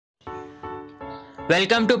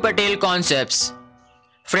Welcome to Patel Concepts.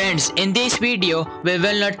 Friends, in this video, we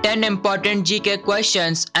will learn 10 important GK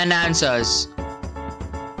questions and answers.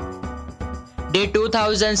 The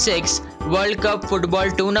 2006 World Cup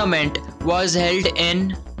football tournament was held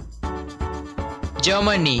in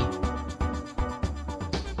Germany.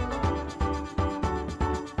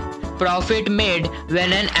 Profit made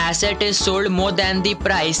when an asset is sold more than the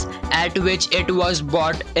price at which it was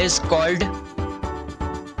bought is called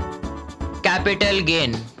capital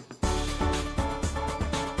gain.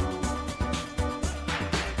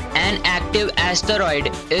 An active asteroid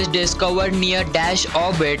is discovered near Dash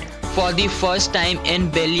orbit for the first time in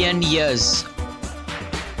billion years.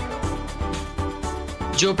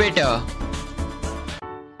 Jupiter.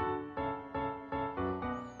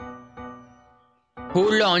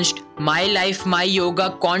 Who launched My Life My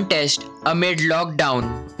Yoga contest amid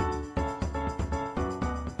lockdown?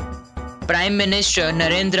 Prime Minister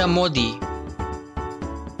Narendra Modi.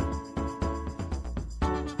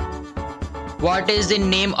 What is the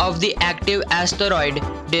name of the active asteroid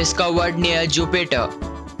discovered near Jupiter?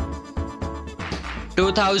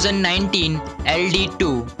 2019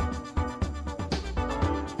 LD2.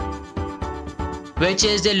 Which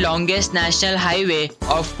is the longest national highway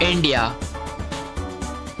of India?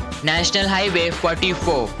 National Highway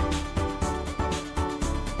 44.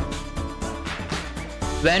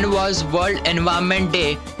 When was World Environment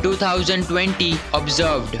Day 2020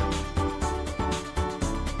 observed?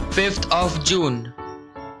 5th of June.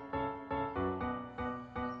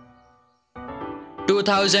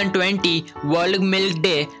 2020 World Milk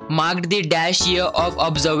Day marked the dash year of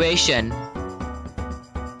observation.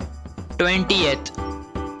 20th.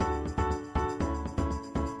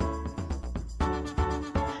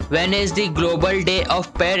 When is the Global Day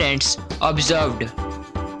of Parents observed?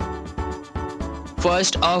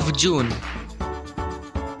 1st of June.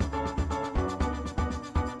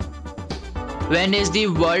 When is the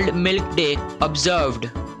World Milk Day observed?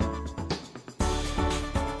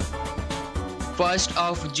 1st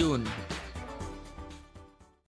of June.